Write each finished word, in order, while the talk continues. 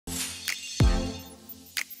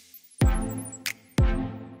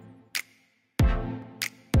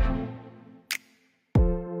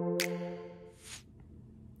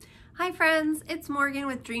Hi friends, it's Morgan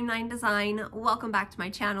with Dream9 Design. Welcome back to my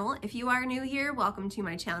channel. If you are new here, welcome to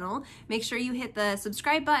my channel. Make sure you hit the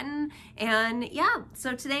subscribe button. And yeah,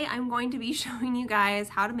 so today I'm going to be showing you guys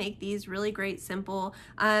how to make these really great, simple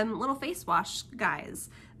little face wash guys.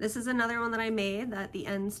 This is another one that I made that the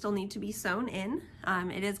ends still need to be sewn in.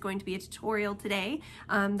 It is going to be a tutorial today.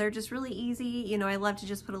 They're just really easy. You know, I love to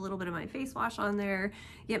just put a little bit of my face wash on there,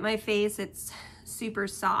 get my face. It's super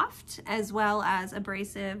soft as well as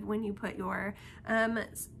abrasive when you put your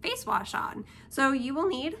face wash on. So you will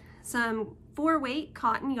need some 4-weight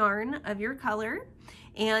cotton yarn of your color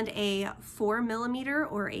and a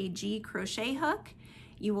 4mm or a G crochet hook.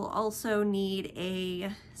 You will also need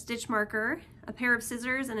a stitch marker, a pair of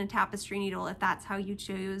scissors, and a tapestry needle if that's how you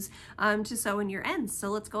choose to sew in your ends. So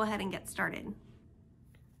let's go ahead and get started.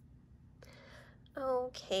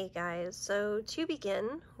 Okay guys, so to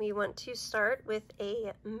begin, we want to start with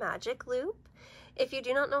a magic loop. If you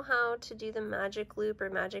do not know how to do the magic loop or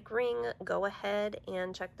magic ring, go ahead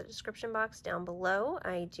and check the description box down below.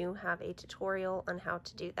 I do have a tutorial on how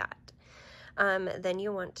to do that. Then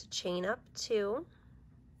you want to chain up 2.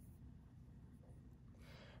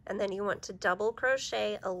 And then you want to double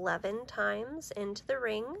crochet 11 times into the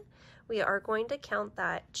ring. We are going to count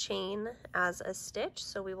that chain as a stitch,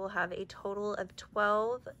 so we will have a total of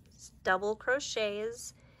 12 double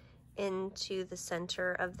crochets into the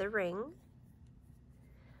center of the ring.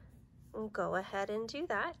 We'll go ahead and do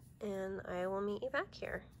that, and I will meet you back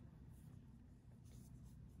here.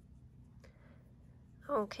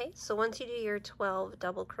 Okay, so once you do your 12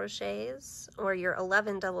 double crochets, or your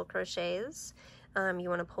 11 double crochets, you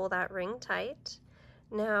want to pull that ring tight.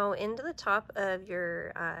 Now into the top of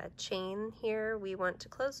your chain here, we want to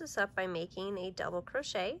close this up by making a double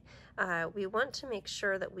crochet. We want to make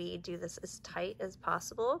sure that we do this as tight as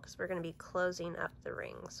possible because we're going to be closing up the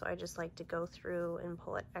ring. So I just like to go through and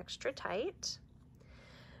pull it extra tight.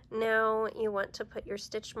 Now you want to put your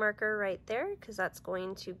stitch marker right there because that's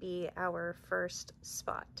going to be our first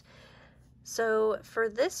spot. So for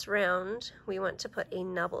this round, we want to put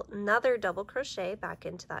another double crochet back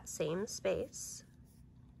into that same space,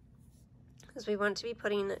 because we want to be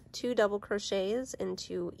putting 2 double crochets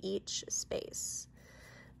into each space.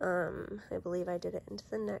 I believe I did it into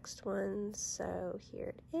the next one, so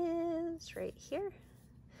here it is, right here.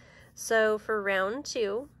 So for round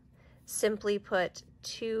 2, simply put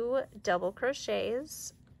 2 double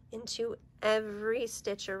crochets into every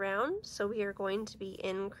stitch around. So we are going to be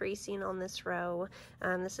increasing on this row.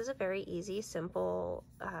 This is a very easy, simple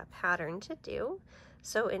pattern to do.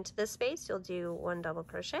 So into this space, you'll do 1 double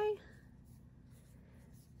crochet,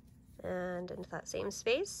 and into that same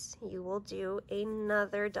space, you will do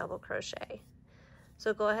another double crochet.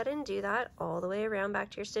 So go ahead and do that all the way around back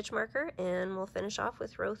to your stitch marker, and we'll finish off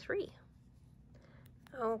with row 3.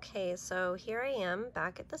 Okay, so here I am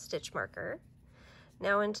back at the stitch marker.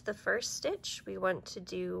 Now into the first stitch, we want to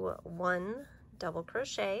do 1 double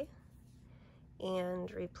crochet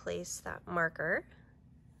and replace that marker.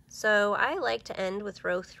 So I like to end with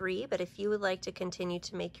row 3, but if you would like to continue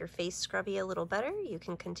to make your face scrubby a little better, you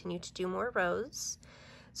can continue to do more rows.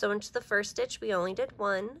 So into the first stitch, we only did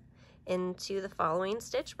 1. Into the following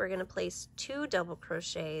stitch, we're going to place 2 double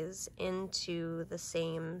crochets into the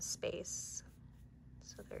same space.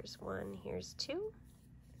 So there's 1, here's 2.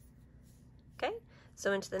 Okay,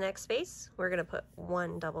 so into the next space, we're going to put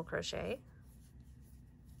 1 double crochet.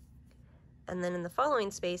 And then in the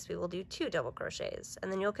following space, we will do 2 double crochets.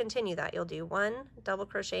 And then you'll continue that. You'll do 1 double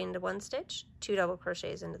crochet into 1 stitch, 2 double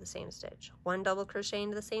crochets into the same stitch, 1 double crochet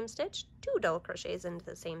into the same stitch, 2 double crochets into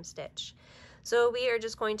the same stitch. So we are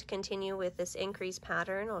just going to continue with this increased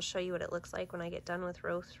pattern. I'll show you what it looks like when I get done with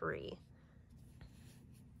row 3.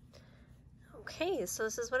 Okay, so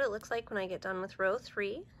this is what it looks like when I get done with row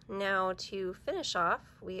 3. Now to finish off,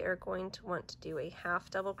 we are going to want to do a half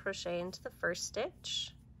double crochet into the first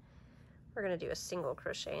stitch. We're going to do a single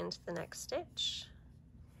crochet into the next stitch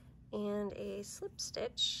and a slip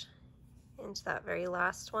stitch into that very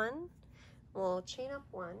last one. We'll chain up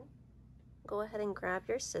 1. Go ahead and grab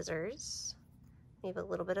your scissors, leave a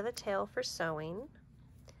little bit of a tail for sewing,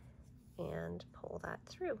 and pull that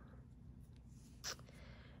through.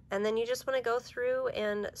 And then you just want to go through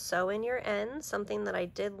and sew in your ends. Something that I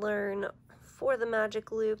did learn for the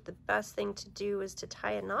magic loop, the best thing to do is to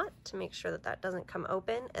tie a knot to make sure that that doesn't come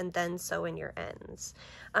open, and then sew in your ends.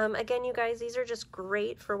 Again, you guys, these are just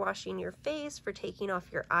great for washing your face, for taking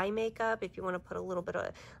off your eye makeup. If you want to put a little bit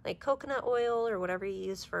of like coconut oil or whatever you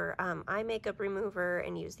use for eye makeup remover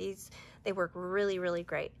and use these, they work really, really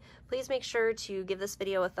great. Please make sure to give this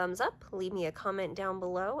video a thumbs up, leave me a comment down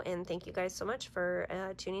below, and thank you guys so much for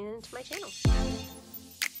tuning into my channel.